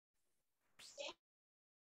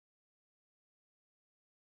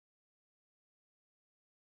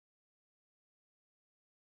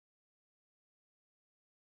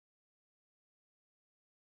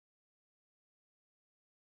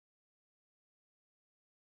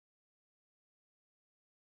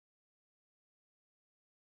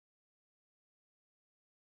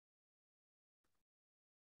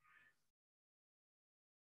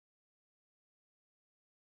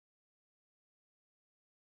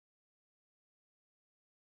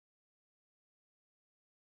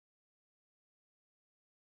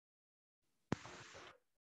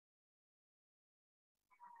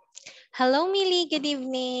Hello, Millie. Good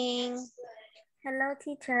evening. Hello,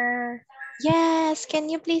 teacher. Yes, can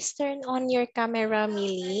you please turn on your camera,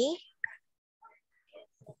 Millie?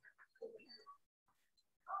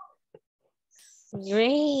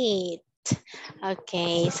 Great.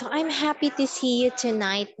 Okay, so I'm happy to see you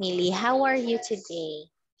tonight, Millie. How are you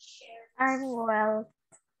today? I'm well.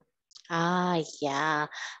 Yeah.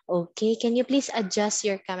 Okay, can you please adjust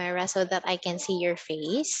your camera so that I can see your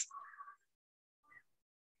face?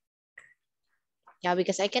 Yeah,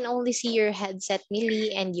 because I can only see your headset,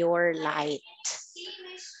 Millie, and your light.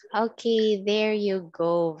 Okay, there you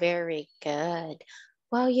go. Very good.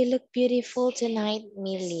 Wow, you look beautiful tonight,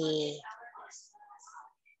 Millie.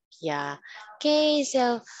 Yeah. Okay,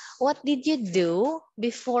 so what did you do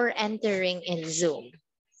before entering in Zoom?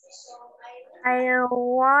 I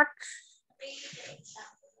watch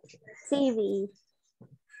TV.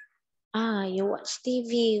 You watch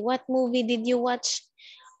TV. What movie did you watch?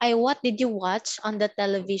 What did you watch on the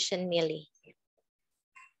television, Millie?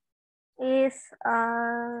 Is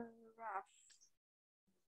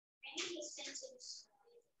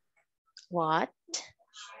What?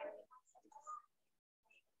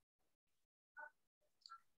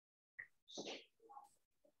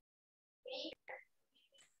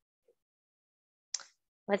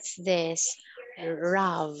 What's this?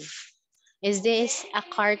 Rav. Is this a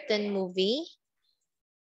cartoon movie?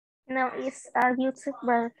 no, it's a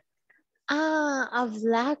YouTuber. A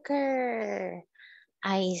vlogger.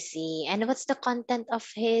 I see. And what's the content of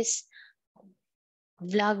his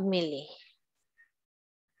vlog, Millie?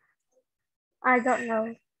 I don't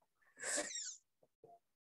know.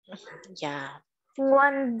 Yeah.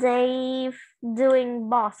 One day doing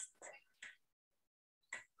boss.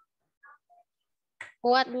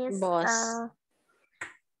 What This boss?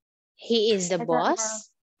 He is the I don't know. boss?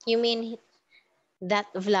 You mean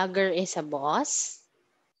that vlogger is a boss?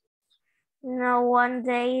 No, one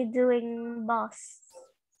day doing boss.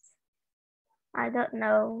 I don't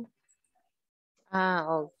know.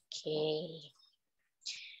 Okay.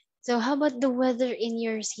 So how about the weather in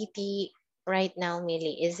your city right now,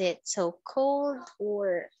 Millie? Is it so cold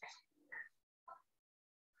or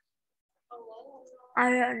I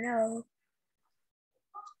don't know.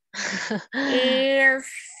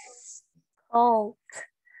 It's cold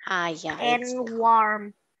yeah, it's and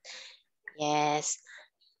warm. yes.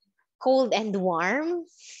 Cold and warm?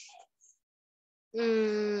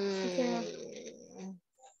 Yeah.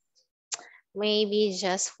 Maybe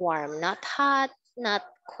just warm, not hot, not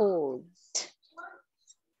cold.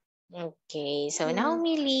 Okay, so now Mm,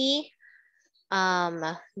 Millie,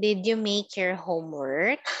 did you make your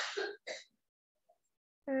homework?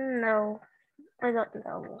 no, I don't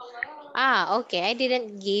know. Okay, I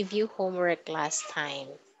didn't give you homework last time.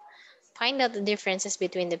 Find out the differences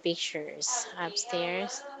between the pictures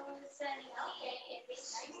upstairs.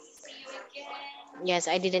 Yes,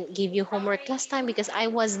 I didn't give you homework last time because I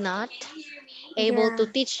was not able to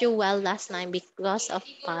Yeah. teach you well last time because of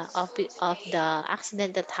the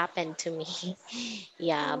accident that happened to me.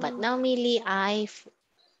 Yeah, but Mm, now Millie, I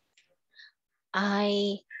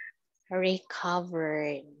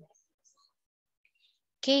recovered.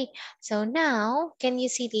 Okay, so now can you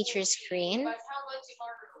see teacher's screen?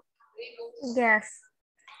 yes.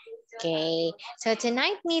 Okay, so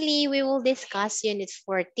tonight, Millie, we will discuss Unit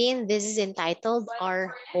 14. This is entitled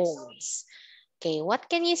Our Homes. Okay, what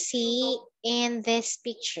can you see in this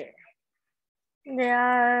picture? There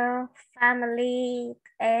are family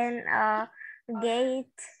and a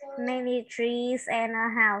gate, many trees, and a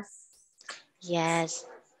house. Yes,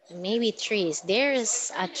 maybe trees.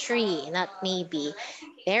 There's a tree, not maybe.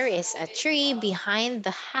 There is a tree behind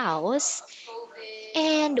the house.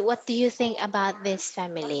 And what do you think about this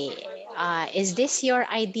family? Is this your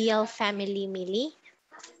ideal family, Millie?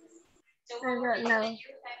 I don't know.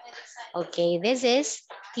 Okay, this is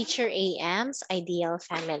Teacher AM's ideal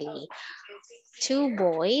family. Two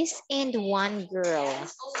boys and one girl.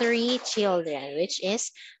 Three children, which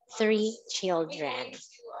is three children.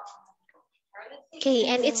 Okay,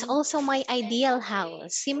 and it's Yeah. also my ideal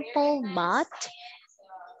house. Simple, but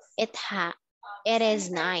it ha it is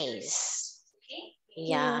nice.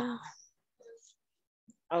 Yeah. Yeah.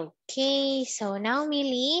 Okay, so now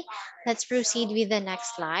Millie, let's proceed with the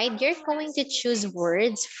next slide. You're going to choose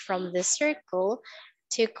words from the circle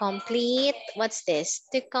to complete, what's this?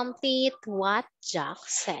 To complete what Jack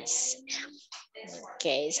says.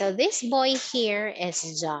 Okay, so this boy here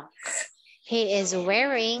is Jack. He is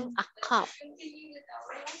wearing a cap.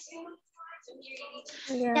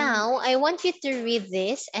 Yeah. Now, I want you to read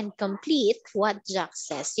this and complete what Jack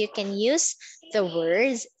says. You can use the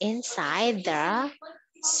words inside the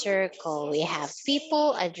circle. We have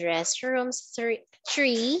people, address, rooms,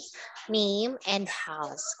 tree, name, and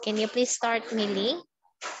house. Can you please start, Millie?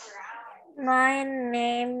 My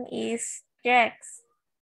name is Jax.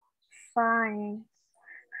 Fine.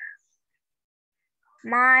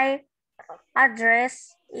 My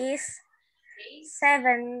address is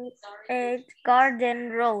 78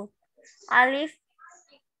 Garden Road. I live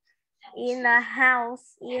in a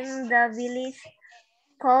house in the village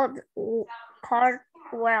called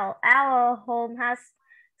Cartwell. Our home has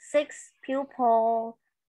six pupils.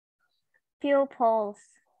 Pupil.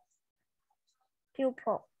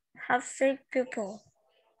 Have six pupils.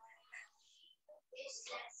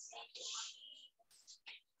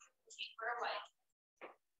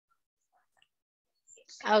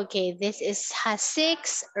 Okay, this is has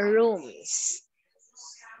 6 rooms.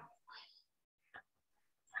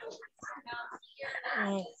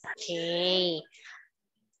 Okay.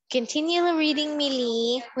 Continue reading,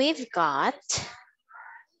 Millie. We've got.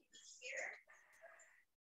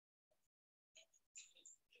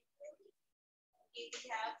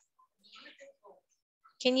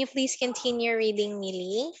 Can you please continue reading,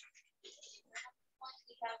 Millie?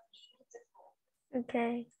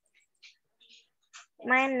 Okay.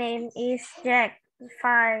 My name is Jack.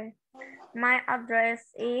 5. My address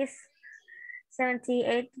is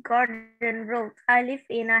 78 Garden Road. I live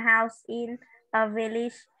in a house in a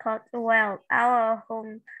village called Well. Our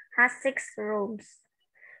home has 6 rooms.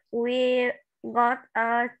 We got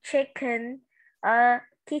a chicken, a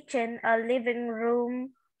kitchen, a living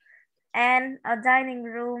room, and a dining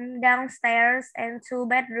room downstairs, and 2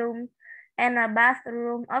 bedrooms and a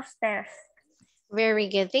bathroom upstairs. Very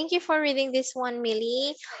good. Thank you for reading this one,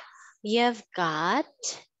 Millie. You've got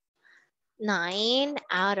 9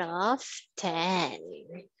 out of 10.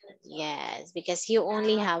 Yes, because you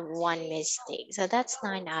only have one mistake. So that's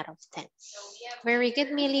 9 out of 10. Very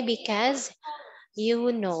good, Millie, because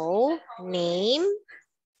you know name,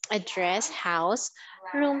 address, house,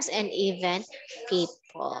 rooms, and even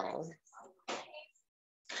people.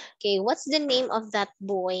 Okay, what's the name of that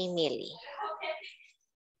boy, Millie?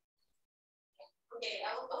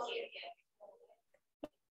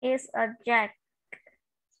 Is a Jack.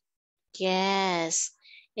 Yes,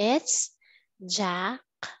 it's Jack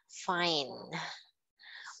Fine.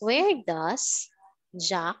 Where does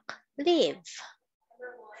Jack live?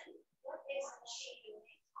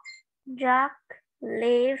 Jack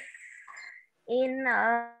lives in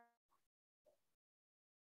a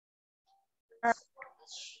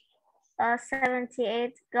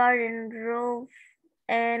 78 garden roof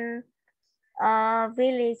and a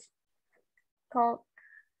village called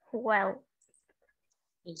Well.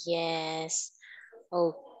 Yes.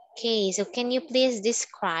 Okay, so can you please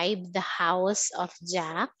describe the house of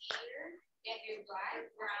Jack?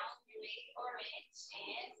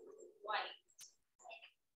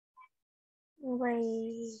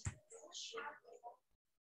 Wait.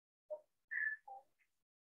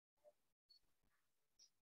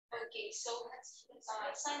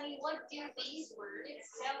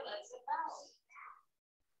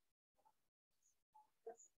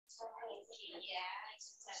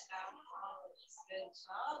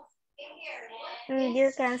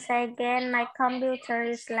 You can say again, my computer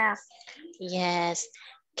is loud. Yes.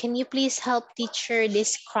 Can you please help teacher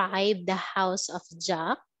describe the house of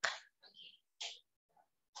Jack?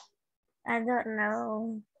 I don't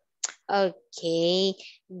know. Okay.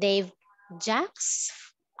 Dave Jack's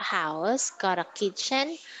house got a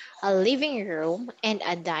kitchen, a living room, and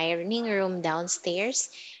a dining room downstairs.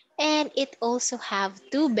 And it also have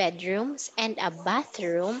 2 bedrooms and a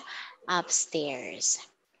bathroom upstairs.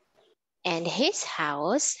 And his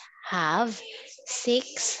house have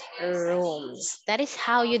 6 rooms. That is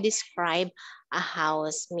how you describe a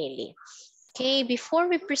house, Millie. Okay, before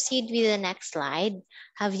we proceed with the next slide,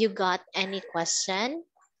 have you got any question?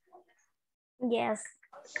 Yes.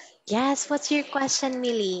 Yes, what's your question,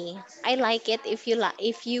 Millie? I like it if you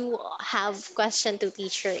if you have question to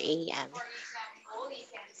teacher AM.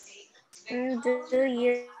 Do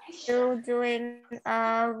you doing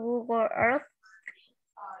Google Earth?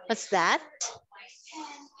 What's that?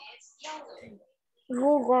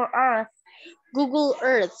 Google Earth. Google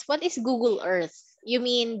Earth. What is Google Earth? You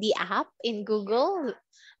mean the app in Google?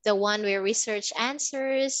 The one where we search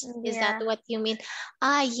answers? Is that Yeah. what you mean?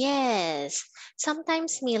 Ah, yes.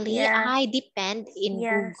 Sometimes, Millie, Yeah. I depend in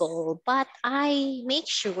Yes. Google, but I make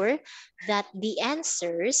sure that the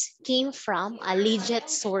answers came from a legit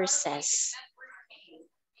sources.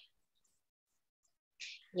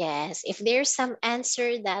 Yes, if there's some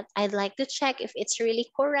answer that I'd like to check if it's really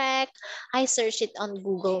correct, I search it on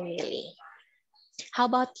Google, Millie. How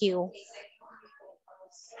about you?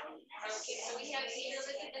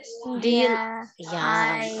 Do you, Yeah,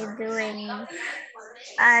 yeah,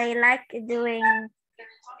 I like doing,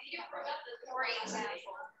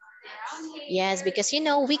 yes, because you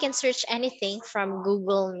know, we can search anything from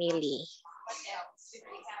Google Mili.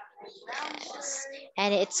 Yes.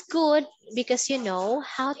 And it's good because you know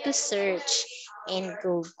how to search in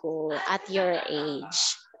Google at your age.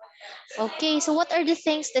 Okay, so what are the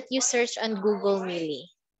things that you search on Google Mili?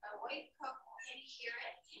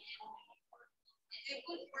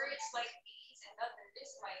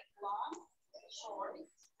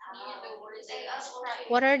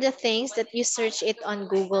 What are the things that you search it on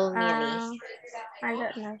Google Mili? uh, I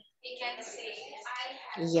don't know.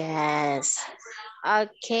 Yes.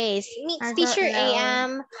 Okay, I Teacher don't know.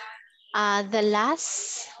 AM,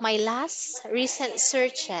 my last recent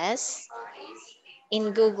searches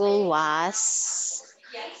in Google was,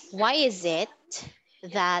 why is it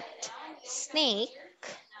that snake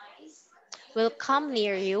will come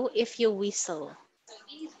near you if you whistle?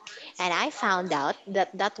 And I found out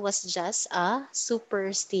that that was just a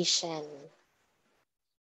superstition.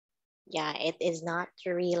 Yeah, it is not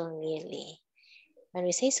real really. When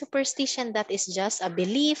we say superstition, that is just a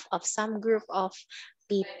belief of some group of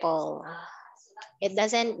people. It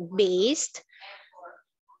doesn't based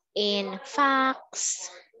in facts.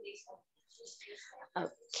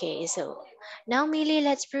 Okay, so now Millie,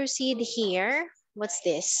 let's proceed here. What's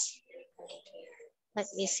this? Let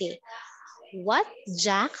me see. What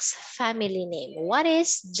Jack's family name? What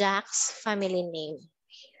is Jack's family name?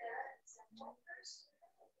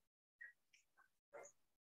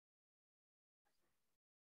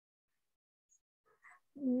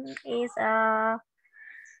 Is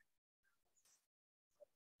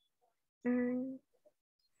mm,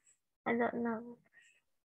 I don't know.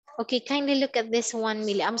 Okay, kindly look at this one,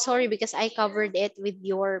 Millie. I'm sorry because I covered it with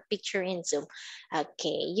your picture in Zoom.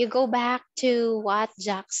 Okay, you go back to what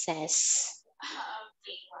Jack says.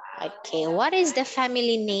 Okay, what is the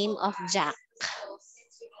family name of Jack?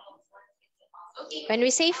 When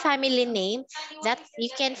we say family name, that you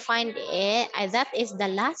can find it, that is the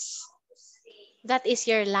last, that is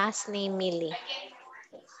your last name, Millie.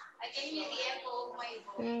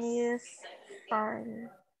 Yes, fine,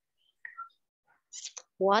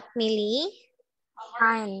 What, Millie?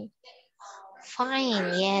 fine.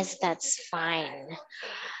 Fine, yes, that's fine.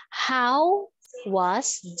 How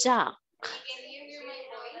was Jack?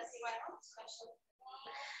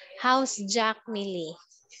 How's Jack, Millie?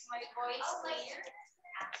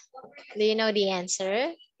 Do you know the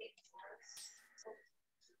answer?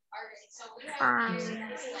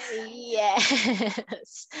 Fine.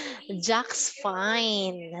 Yes. Jack's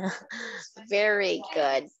fine. Very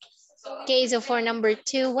good. Okay, so for number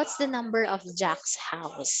 2, what's the number of Jack's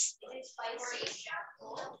house?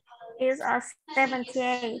 Is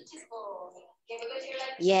 78.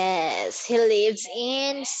 Yes, he lives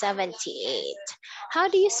in 78. How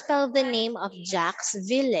do you spell the name of Jack's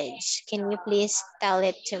village? Can you please tell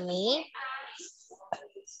it to me?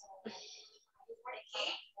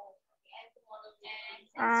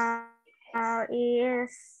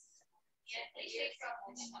 Is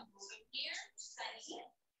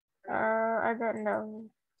I don't know.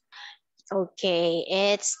 Okay,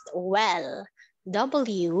 it's well.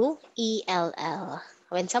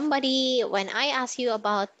 Well. When I ask you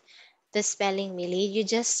about the spelling, Millie, you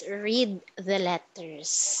just read the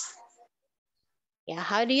letters. Yeah,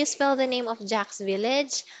 how do you spell the name of Jack's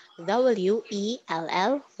village? Well,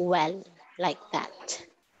 like that.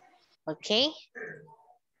 Okay,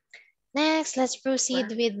 next, let's proceed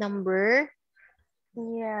with number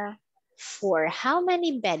Yeah. 4. How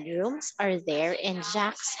many bedrooms are there in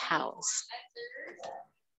Jack's house?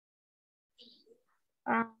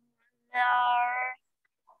 Uh, there are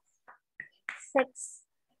 6.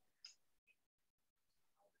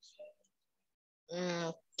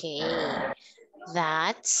 Okay,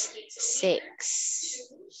 that's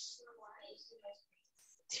 6.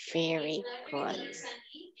 Very good.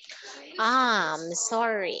 I'm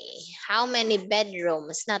sorry. How many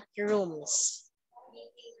bedrooms, not rooms?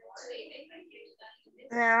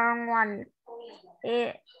 There are 1.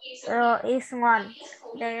 It is 1.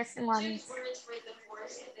 There is 1.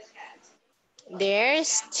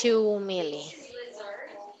 There's 2, Millie.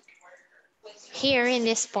 Here in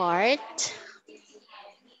this part,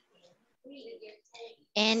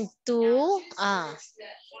 and 2,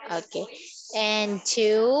 okay, and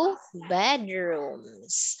 2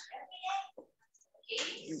 bedrooms.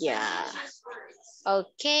 Yeah.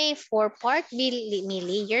 Okay, for part B,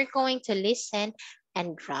 Millie, you're going to listen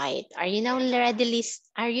and write. Are you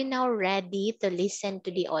now ready to listen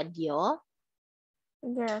to the audio?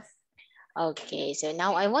 Yes. Okay, so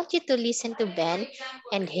now I want you to listen to Ben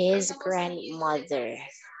and his grandmother.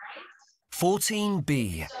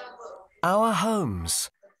 14b. Our homes.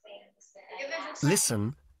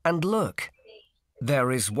 Listen and look.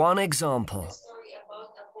 There is one example.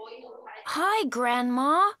 Hi,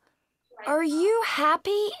 Grandma. Are you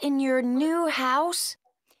happy in your new house?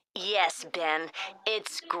 Yes, Ben,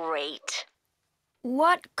 it's great.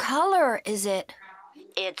 What color is it?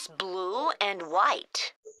 It's blue and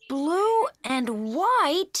white. Blue and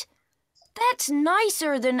white? That's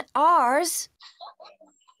nicer than ours.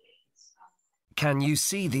 Can you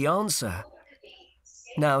see the answer?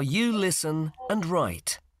 Now you listen and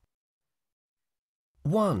write.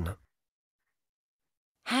 1,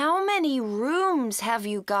 How many rooms have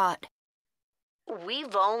you got?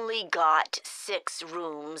 We've only got 6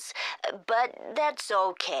 rooms, but that's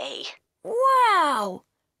okay. Wow!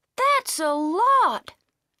 That's a lot!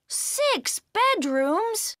 6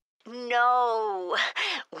 bedrooms? No,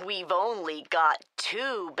 we've only got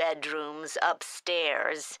 2 bedrooms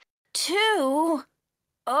upstairs. 2?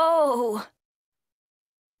 Oh,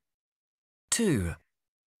 2,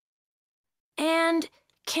 and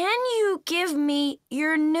can you give me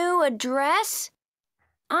your new address?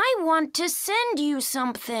 I want to send you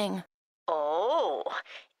something. Oh,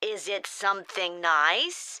 is it something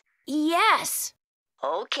nice? Yes.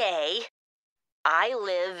 Okay. I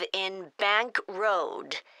live in Bank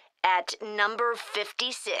Road at number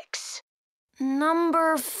 56.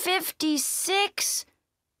 Number 56,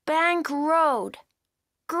 Bank Road.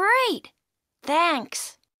 Great.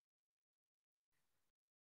 Thanks.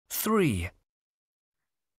 3,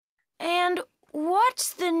 And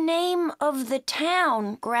what's the name of the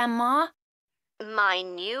town, Grandma? My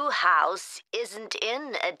new house isn't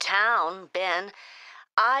in a town, Ben.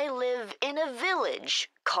 I live in a village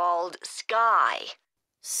called Sky.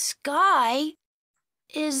 Sky?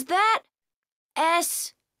 Is that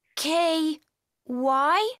S-K-Y?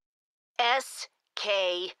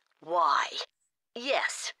 S-K-Y.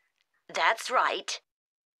 Yes, that's right.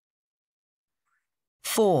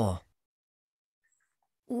 4,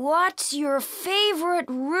 What's your favorite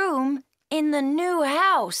room in the new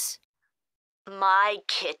house? My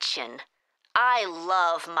kitchen. I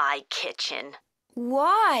love my kitchen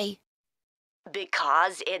Why?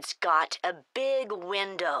 because it's got a big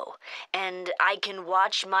window and I can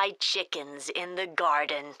watch my chickens in the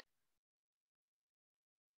garden.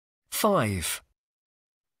 5,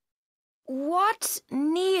 What's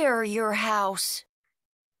near your house?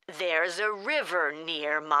 There's a river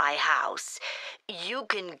near my house. You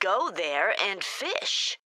can go there and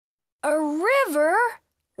fish. A river?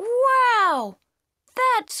 Wow!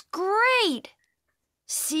 That's great!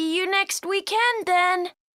 See you next weekend then.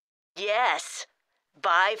 Yes.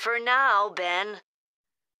 Bye for now, Ben.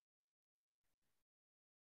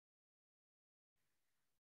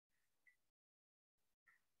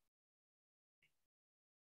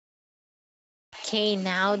 Okay,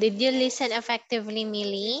 now did you listen effectively,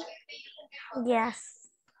 Millie? Yes.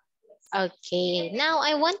 Okay, now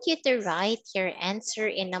I want you to write your answer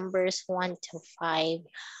in numbers 1 to 5.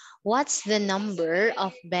 What's the number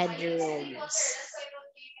of bedrooms?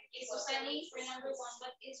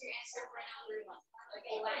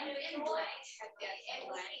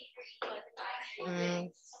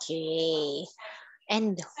 Okay.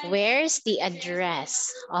 And where's the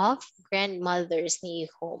address of grandmother's new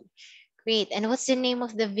home? Great. And what's the name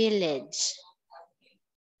of the village?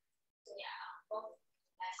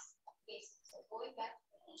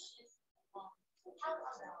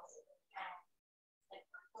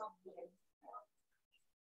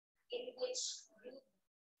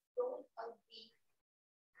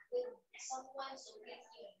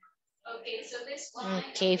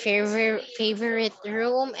 Okay, favorite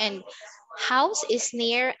room and house is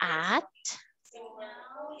near at.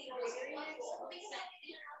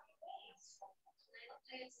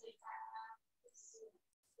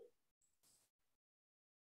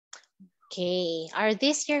 Okay, are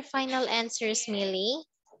these your final answers, Millie?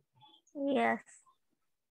 Yes.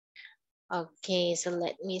 Okay, so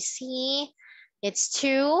let me see. It's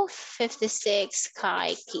 2, 56,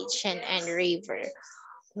 Sky, Kitchen, and River.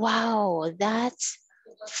 Wow, that's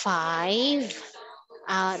 5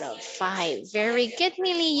 out of 5. Very good,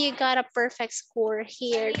 Millie. You got a perfect score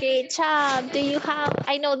here. Great job.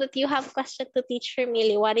 I know that you have question to teacher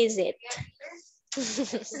Millie. What is it?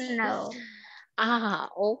 No.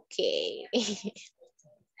 Okay.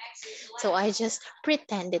 So I just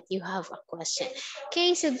pretended you have a question.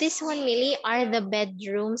 Okay, so this one, Millie, are the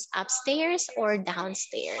bedrooms upstairs or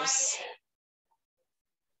downstairs?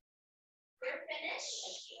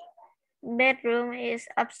 Bedroom is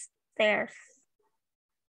upstairs.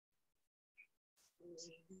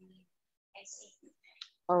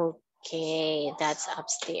 Okay, that's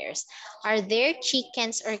upstairs. Are there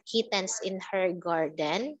chickens or kittens in her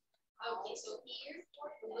garden?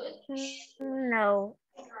 No.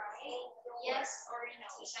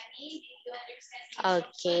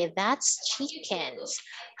 Okay, that's chickens.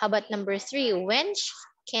 How about number three? When she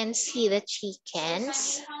can see the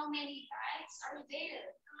chickens,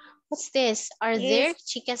 what's this? Are there Is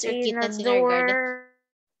chickens or in the kittens in her garden? door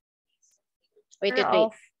Wait, wait, of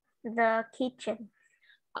wait. the kitchen.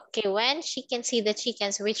 Okay, when she can see the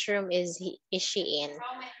chickens, which room is she in?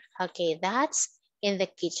 Okay, that's in the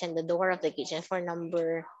kitchen, the door of the kitchen for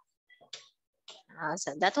number.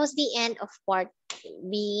 So that was the end of part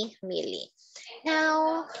B, Millie.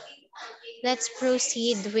 Now, let's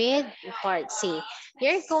proceed with part C.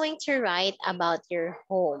 You're going to write about your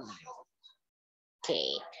home.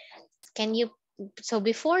 Okay. Can you, so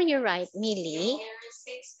before you write, Millie,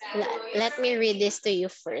 let me read this to you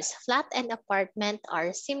first. Flat and apartment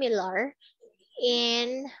are similar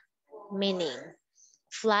in meaning.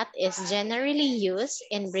 Flat is generally used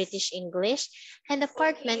in British English and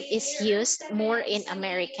apartment is used more in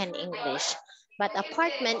American English. But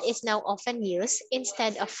apartment is now often used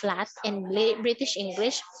instead of flat in British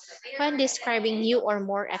English when describing new or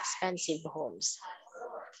more expensive homes.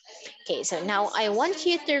 Okay, so now I want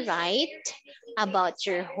you to write about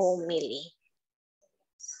your home, Millie.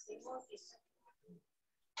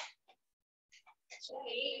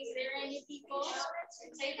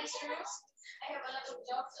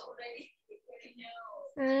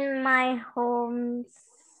 My home's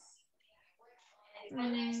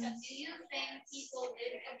mm,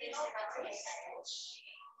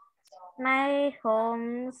 my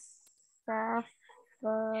home's uh,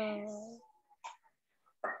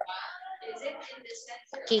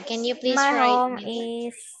 Okay, can you please my write, home Millie?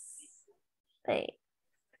 is wait,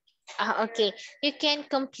 Okay, you can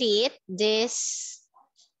complete this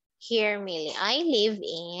here, Millie. I live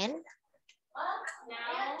in.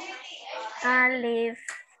 I live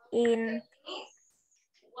in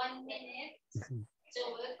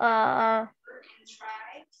a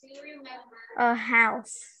a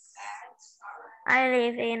house. I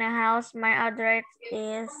live in a house. My address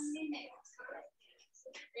is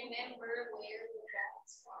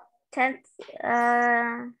 10,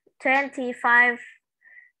 25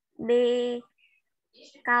 B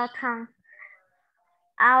Cao Thăng.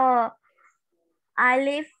 Our I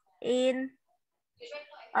live in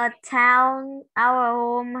a town. Our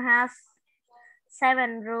home has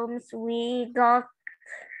 7 rooms. We got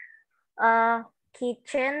a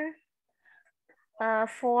kitchen, a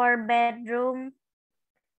 4 bedroom,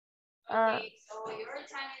 a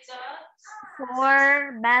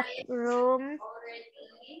 4 bathroom,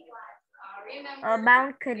 a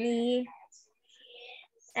balcony,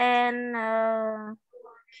 and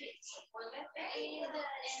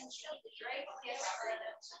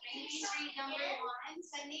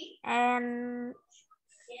and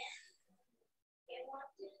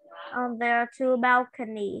there are 2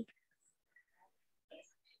 balconies.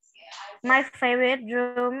 My favorite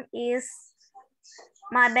room is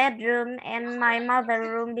my bedroom and my mother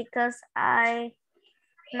room because my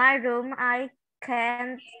room I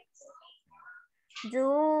can't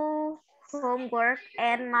do homework,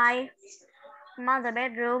 and my mother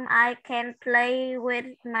bedroom I can play with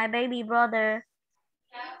my baby brother.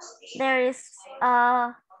 There is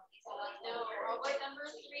a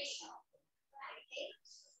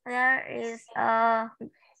there is a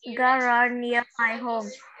garage near my home.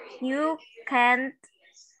 You can't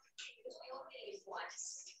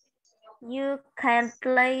you can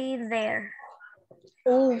play there.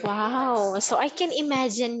 Oh, wow. So I can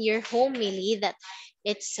imagine your home, Millie, that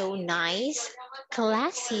it's so nice,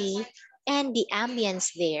 classy, and the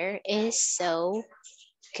ambience there is so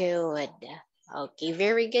good. Okay,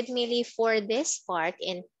 very good, Millie. For this part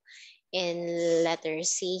in letter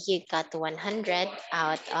C, you got 100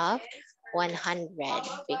 out of 100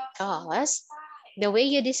 because the way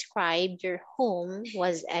you described your home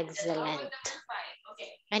was excellent.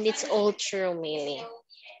 And it's all true, Millie.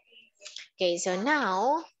 Okay, so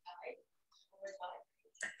now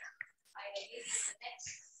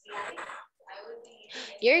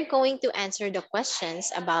you're going to answer the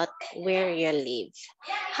questions about where you live.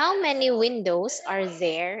 How many windows are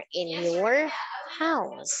there in your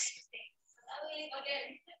house?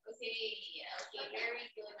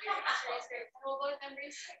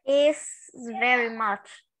 Is very much.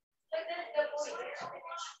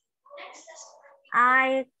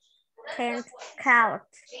 I can't count.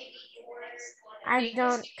 I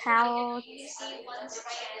don't count.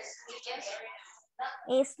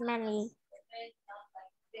 Is many.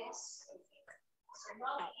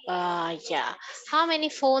 Yeah. How many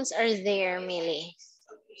phones are there, Millie?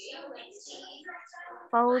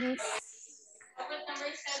 Phones.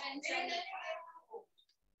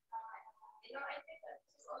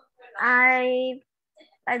 I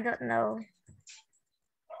I don't know.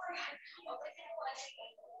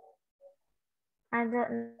 I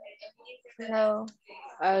don't know.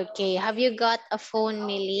 Okay. Have you got a phone,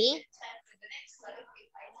 Millie?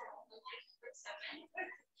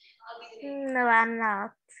 No, I'm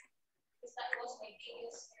not.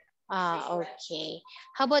 Okay.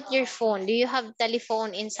 How about your phone? Do you have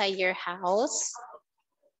telephone inside your house?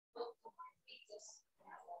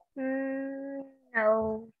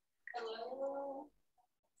 No.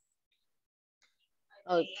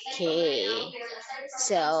 Okay.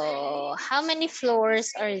 So, how many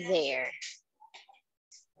floors are there?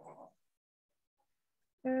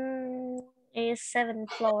 Is 7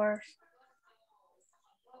 floors.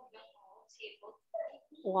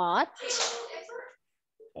 What?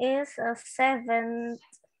 Is a 7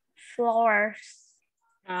 floors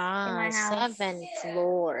in my house. 7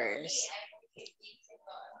 floors.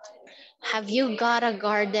 Have you got a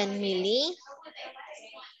garden, Millie?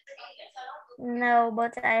 No,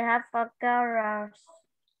 but I have a garage.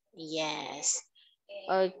 Yes.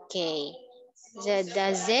 Okay. So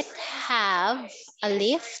does it have a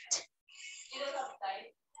lift?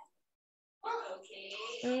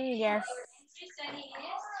 Yes.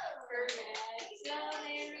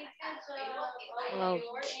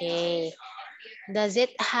 Okay. Does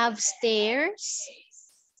it have stairs?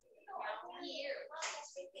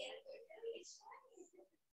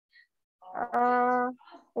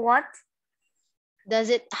 What? Does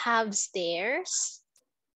it have stairs?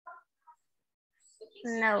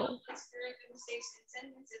 No.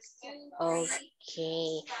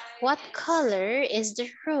 Okay. What color is the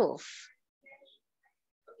roof?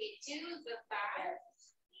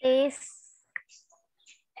 Is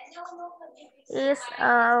is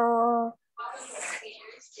I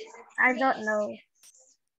don't know.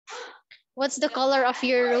 What's the color of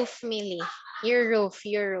your roof, Millie? Your roof.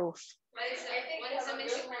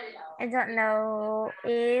 I don't know.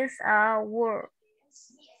 Is a wood.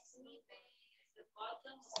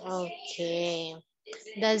 Okay.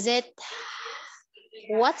 Does it,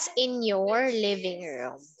 what's in your living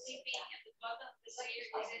room?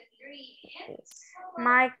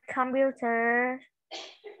 My computer.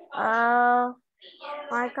 Uh,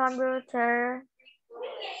 my computer.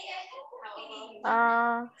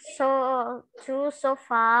 So 2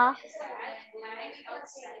 sofa.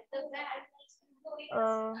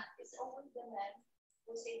 Uh,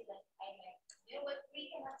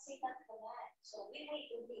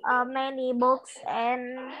 many books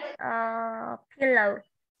and pillow.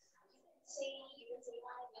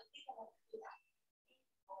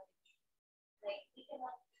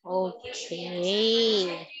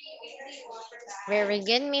 Okay. Very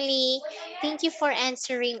good, Millie. Thank you for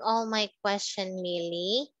answering all my question,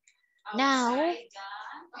 Millie. Now,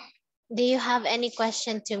 do you have any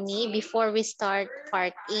question to me before we start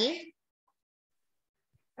part E?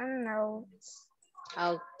 No.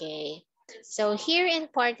 Okay. So here in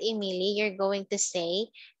part E, Millie, you're going to say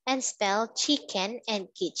and spell chicken and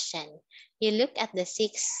kitchen. You look at the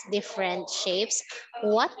 6 different shapes.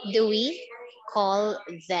 What do we call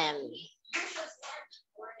them?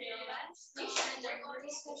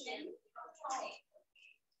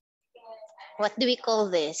 What do we call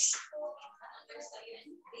this?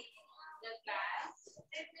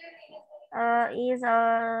 Is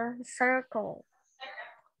a circle.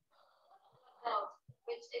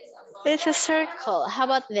 It's a circle. How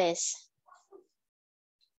about this?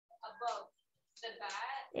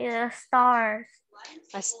 Is stars.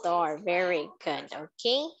 A star. Very good.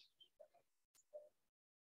 Okay.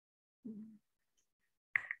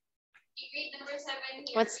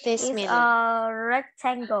 What's this, Is Millie? a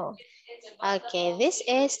rectangle. Okay, this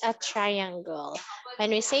is a triangle.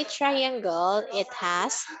 When we say triangle, it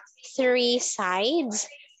has 3 sides.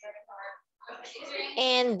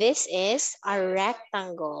 And this is a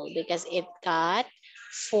rectangle because it got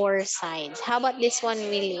 4 sides. How about this one,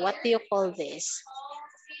 Millie? What do you call this?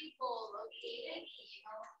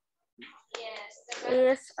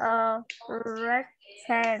 Is a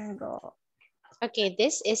rectangle. Okay,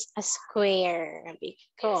 this is a square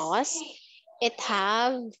because it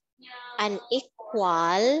have an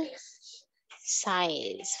equal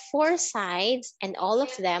sides, 4 sides, and all of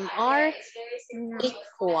them are Yeah.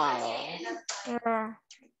 equal. Yeah.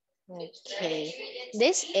 Okay,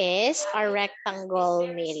 this is a rectangle,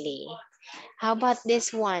 Millie. How about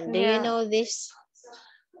this one? Do you Yeah. know this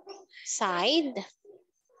side?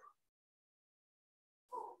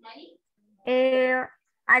 Eh,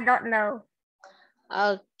 I don't know.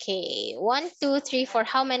 Okay, 1, 2, 3, 4.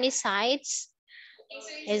 How many sides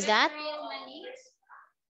is that?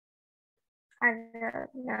 I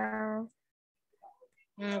don't know.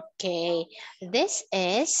 Okay, this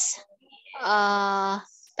is a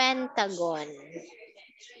pentagon.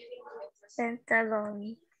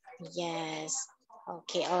 Pentagon. Yes.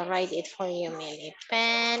 Okay, I'll write it for you, Millie.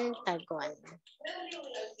 Pentagon.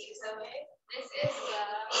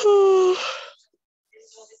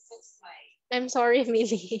 I'm sorry,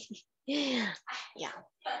 Millie. Yeah.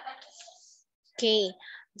 Okay.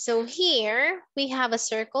 So here we have a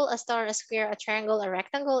circle, a star, a square, a triangle, a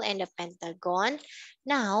rectangle, and a pentagon.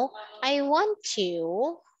 Now I want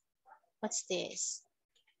to, what's this?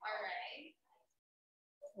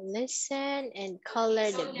 Listen and color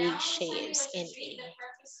the big shapes in A.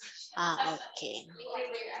 Okay.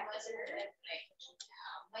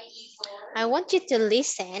 I want you to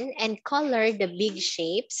listen and color the big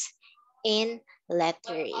shapes in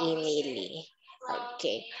letter E, Millie.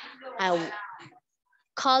 Okay. I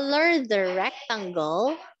color the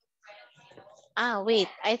rectangle. Wait.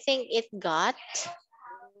 I think it got.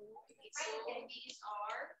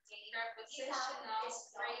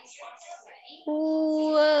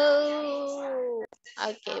 Whoa.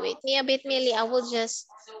 Okay, wait me a bit, Millie. I will just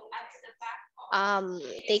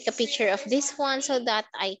take a picture of this one so that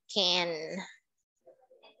I can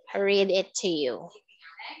read it to you.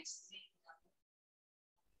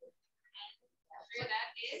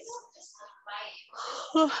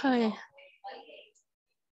 Okay.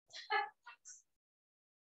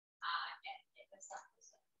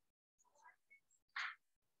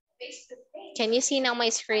 Can you see now my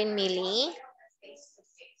screen, Millie?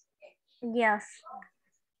 Yes.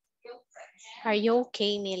 Are you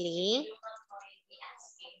okay, Millie?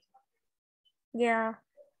 Yeah.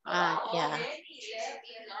 Yeah.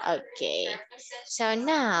 Okay. So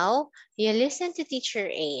now you listen to Teacher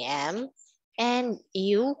AM and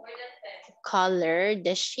you color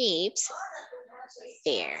the shapes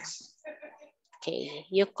there. Okay.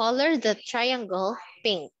 You color the triangle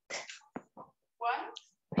pink.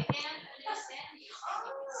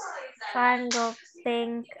 Triangle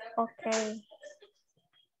pink. Okay.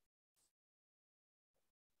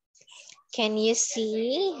 Can you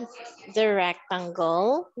see the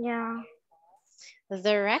rectangle? Yeah.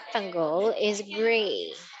 The rectangle is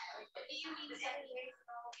gray.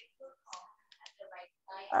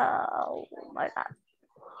 Oh my God.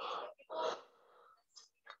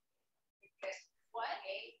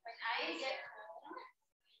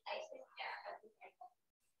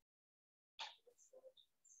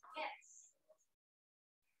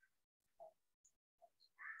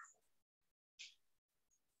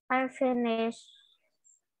 I'm finished.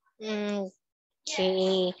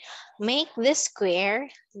 Okay. Make the square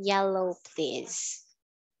yellow, please.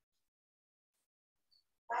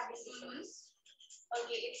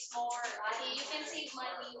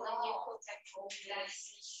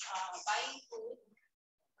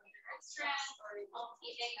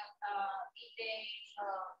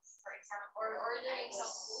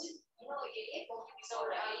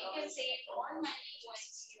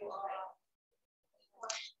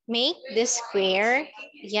 Make the square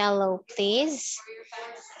yellow, please.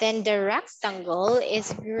 Then the rectangle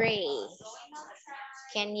is gray.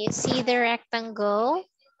 Can you see the rectangle?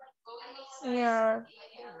 Yeah.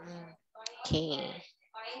 Okay.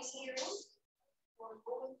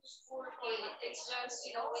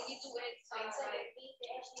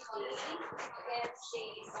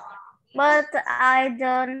 But I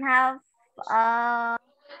don't have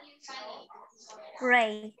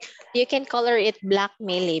gray. You can color it black,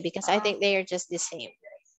 Millie, because I think they are just the same.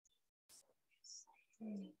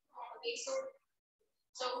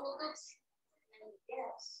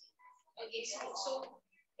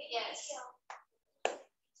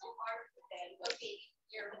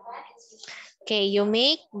 Okay, you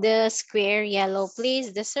make the square yellow,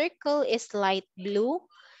 please. The circle is light blue.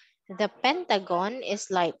 The pentagon is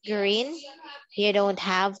light green. You don't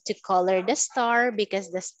have to color the star because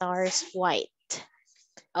the star is white.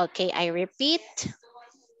 Okay, I repeat.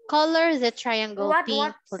 Color the triangle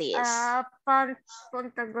pink, please.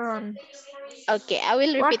 Pentagon? Okay, I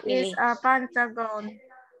will What repeat, is Millie. a pentagon?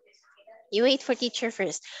 You wait for teacher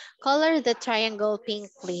first. Color the triangle pink,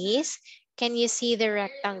 please. Can you see the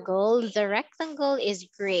rectangle? The rectangle is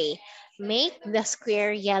gray. Make the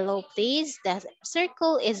square yellow, please. The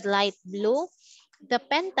circle is light blue. The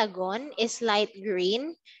pentagon is light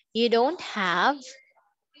green. You don't have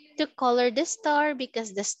to color the star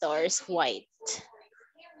because the star is white.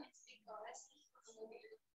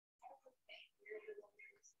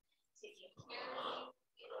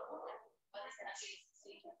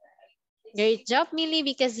 Great job, Millie,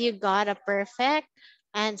 because you got a perfect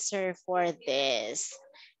answer for this.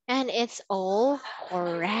 And it's all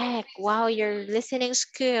correct. Wow, your listening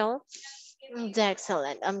skill is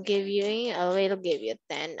excellent. I will give you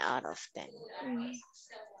 10 out of 10. Mm,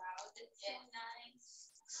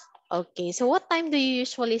 Okay, so what time do you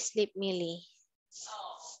usually sleep, Millie?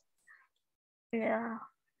 yeah.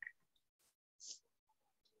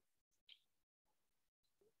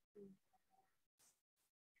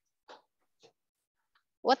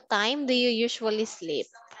 What time do you usually sleep?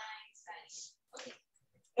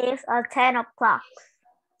 It's 10 o'clock.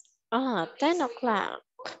 10 o'clock.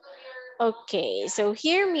 Okay, so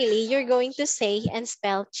here, Millie, you're going to say and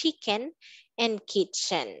spell chicken and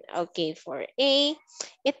kitchen. Okay, for A,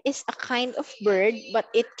 it is a kind of bird, but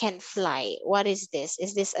it can fly. What is this?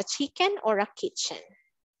 Is this a chicken or a kitchen?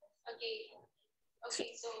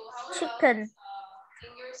 Chi- chicken.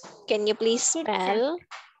 Can you please Kitchen. spell?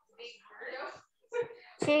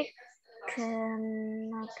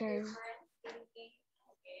 Chicken. Okay.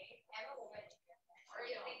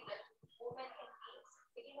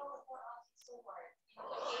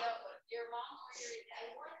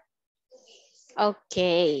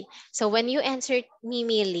 Okay, so when you answer me,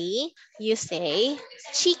 Millie, you say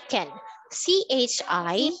chicken.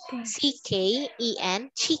 Chicken. Chicken,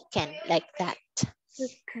 chicken, like that.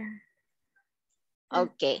 Chicken.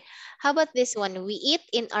 Okay. How about this one? We eat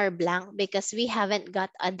in our blank because we haven't got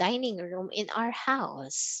a dining room in our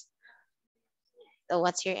house. So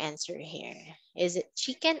what's your answer here? Is it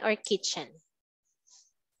chicken or kitchen?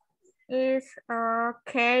 Is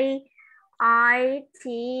KITCHEN.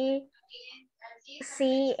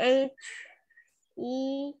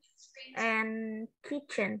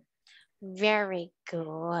 Kitchen. Very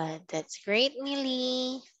good. That's great,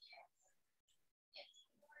 Millie.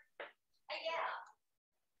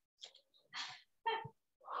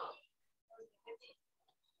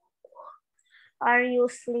 Are you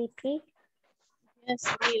sleepy? Yes,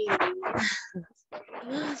 Millie.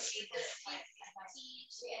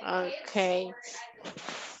 Okay.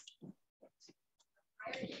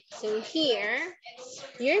 So here,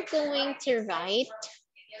 you're going to write,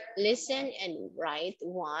 listen, and write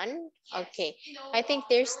one. Okay. I think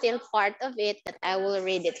there's still part of it that I will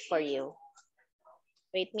read it for you.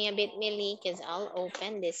 Wait me a bit, Millie, because I'll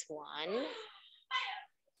open this one.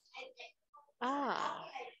 Ah,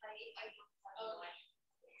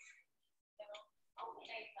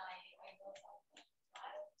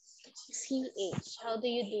 CH. How do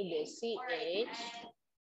you do this? CH.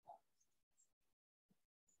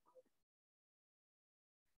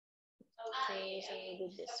 Okay, so we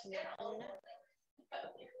do this one.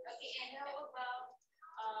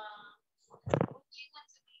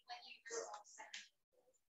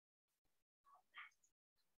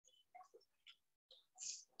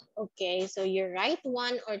 Okay, so you write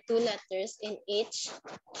one or two letters in each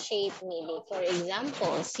shape, Millie. For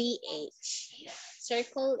example, CH.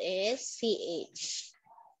 Circle is CH.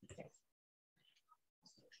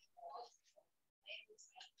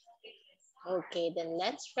 Okay, then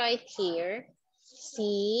let's write here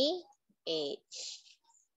CH.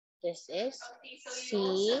 This is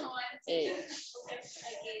CH.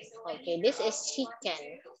 Okay, this is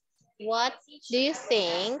chicken. What do you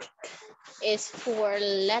think is for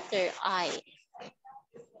letter I?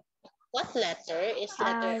 What letter is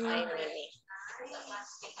letter I, I Millie?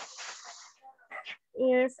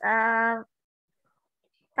 is a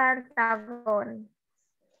pentagon.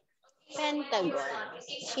 Pentagon.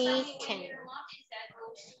 Chicken.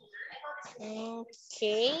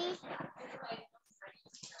 Okay.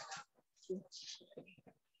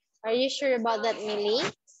 Are you sure about that, Millie?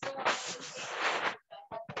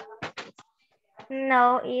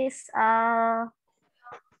 No, is uh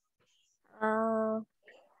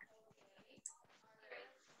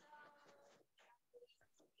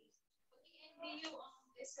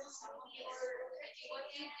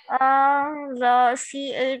the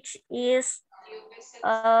CH is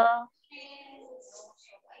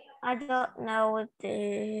I don't know what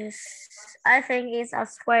this. I think it's a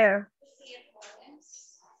square.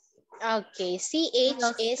 Okay, It's CH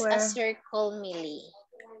a is a square. circle, Millie.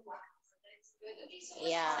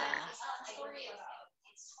 Yeah.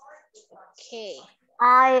 Okay.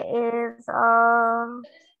 I is uh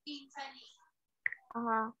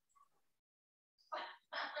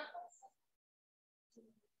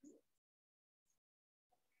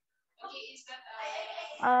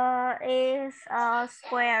is a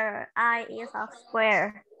square. I is a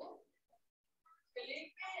square.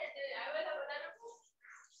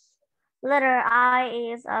 Letter I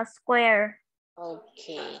is a square.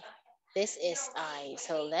 Okay. This is I.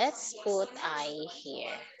 So let's put I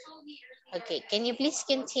here. Okay, can you please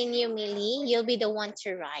continue, Millie? You'll be the one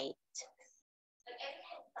to write.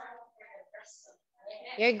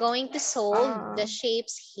 You're going to solve the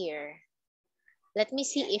shapes here. Let me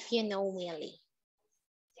see if you know, Millie.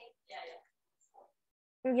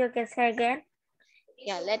 You can say again.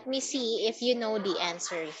 Yeah, let me see if you know the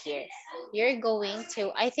answer here. You're going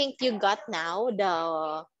to, I think you got now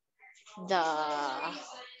the the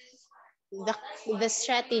the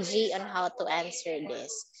strategy on how to answer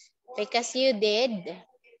this. Because you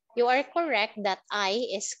are correct that I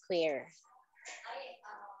is square.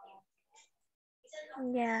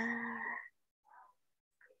 Yeah.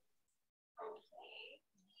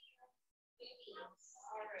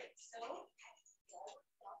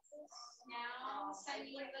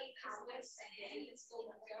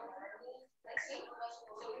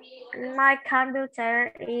 My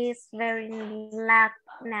computer is very lag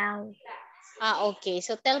now. Ah, okay.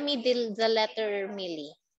 So tell me the letter,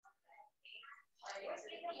 Millie.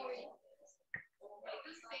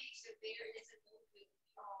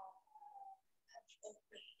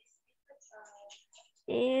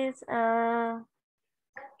 Is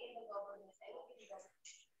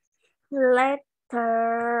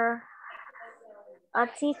letter a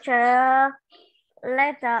teacher.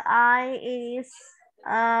 Letter I is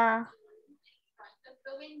uh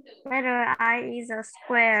letter I is a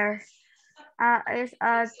square. Is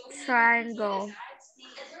a triangle.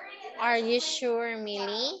 Are you sure,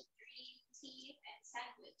 Millie?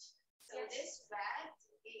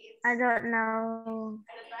 I don't know.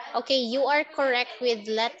 Okay, you are correct with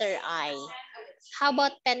letter I. How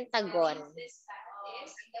about pentagon?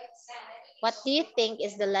 What do you think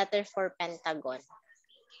is the letter for pentagon?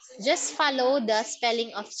 Just follow the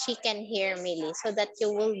spelling of chicken here, Millie, so that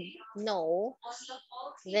you will know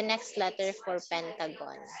the next letter for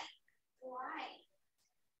pentagon.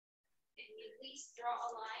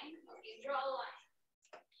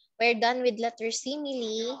 We're done with letter C,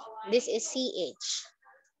 Millie. This is CH.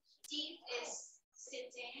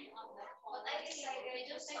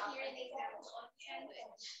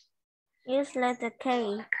 Use letter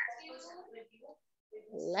K.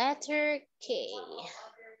 Letter K.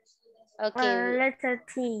 Okay, Letter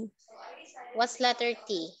T. what's letter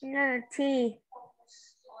T? Letter T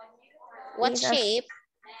What is a shape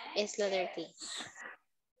is letter T?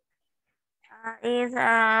 is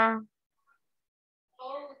a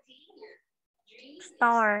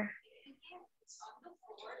star.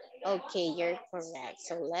 Okay, you're correct.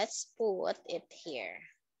 So let's put it here.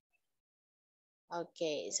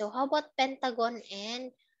 Okay, so how about pentagon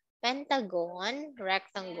and pentagon,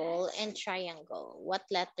 rectangle, and triangle? What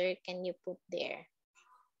letter can you put there?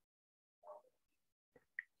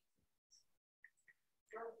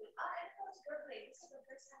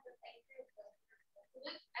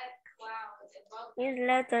 Is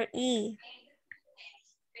letter E.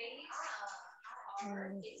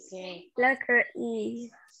 Okay. Letter E.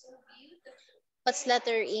 What's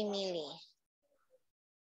letter E, Millie?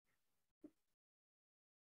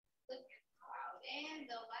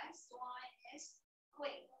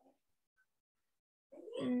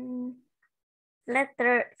 Mm,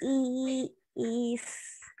 letter E is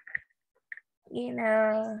in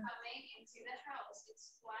a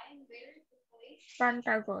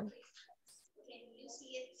pentagon.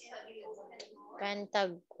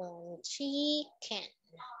 Pentagon, chicken.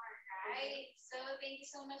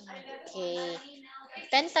 Okay.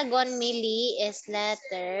 Pentagon, Millie, is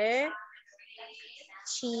letter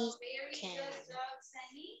chicken.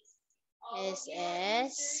 Is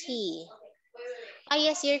S C. Ah,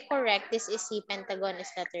 yes, you're correct. This is C. Pentagon is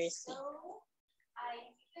letter C.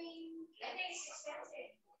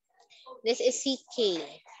 This is CK.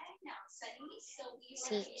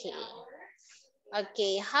 CK.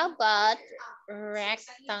 Okay, how about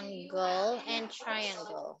rectangle and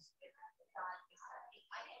triangle?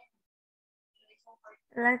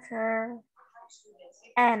 Letter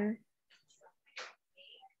N.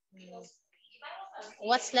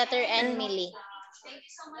 What's letter N, Millie?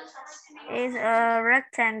 Is a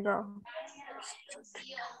rectangle.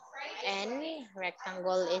 N,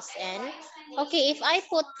 rectangle is N. Okay, if I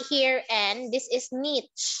put here N, this is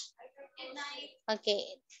niche. Okay,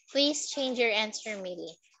 please change your answer,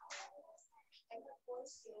 Millie.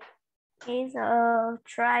 Is a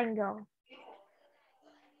triangle.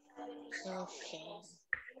 Okay.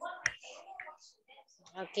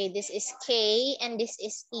 Okay, this is K and this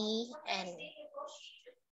is E and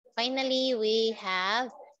finally we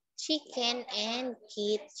have chicken and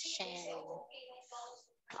kitchen.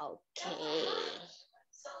 Okay.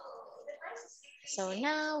 So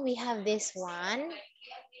now we have this one.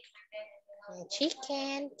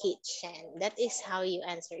 Chicken kitchen. That is how you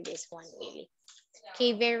answer this one, Millie.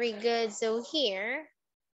 Okay, very good. So here,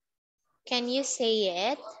 can you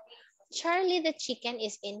say it? Charlie the chicken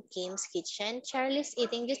is in Kim's kitchen. Charlie's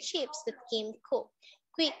eating the chips that Kim cooked.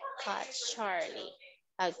 Quick cut, Charlie.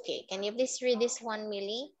 Okay, can you please read this one,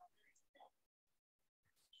 Millie?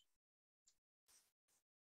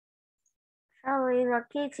 Charlie the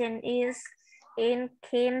kitchen is in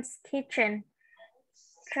Kim's kitchen.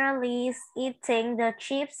 Charlie is eating the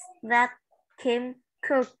chips that Kim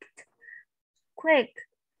cooked. Quick,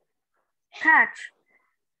 catch.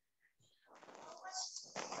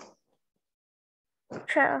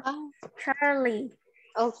 Oh, Charlie.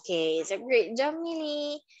 okay, so great job,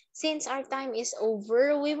 Millie. Since our time is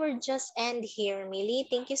over, we will just end here, Millie.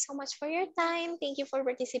 Thank you so much for your time. Thank you for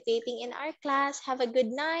participating in our class. Have a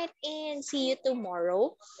good night and see you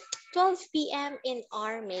tomorrow, 12 p.m. in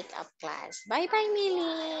our makeup class. Bye-bye,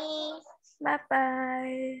 Millie.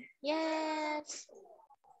 Bye-bye. Yes.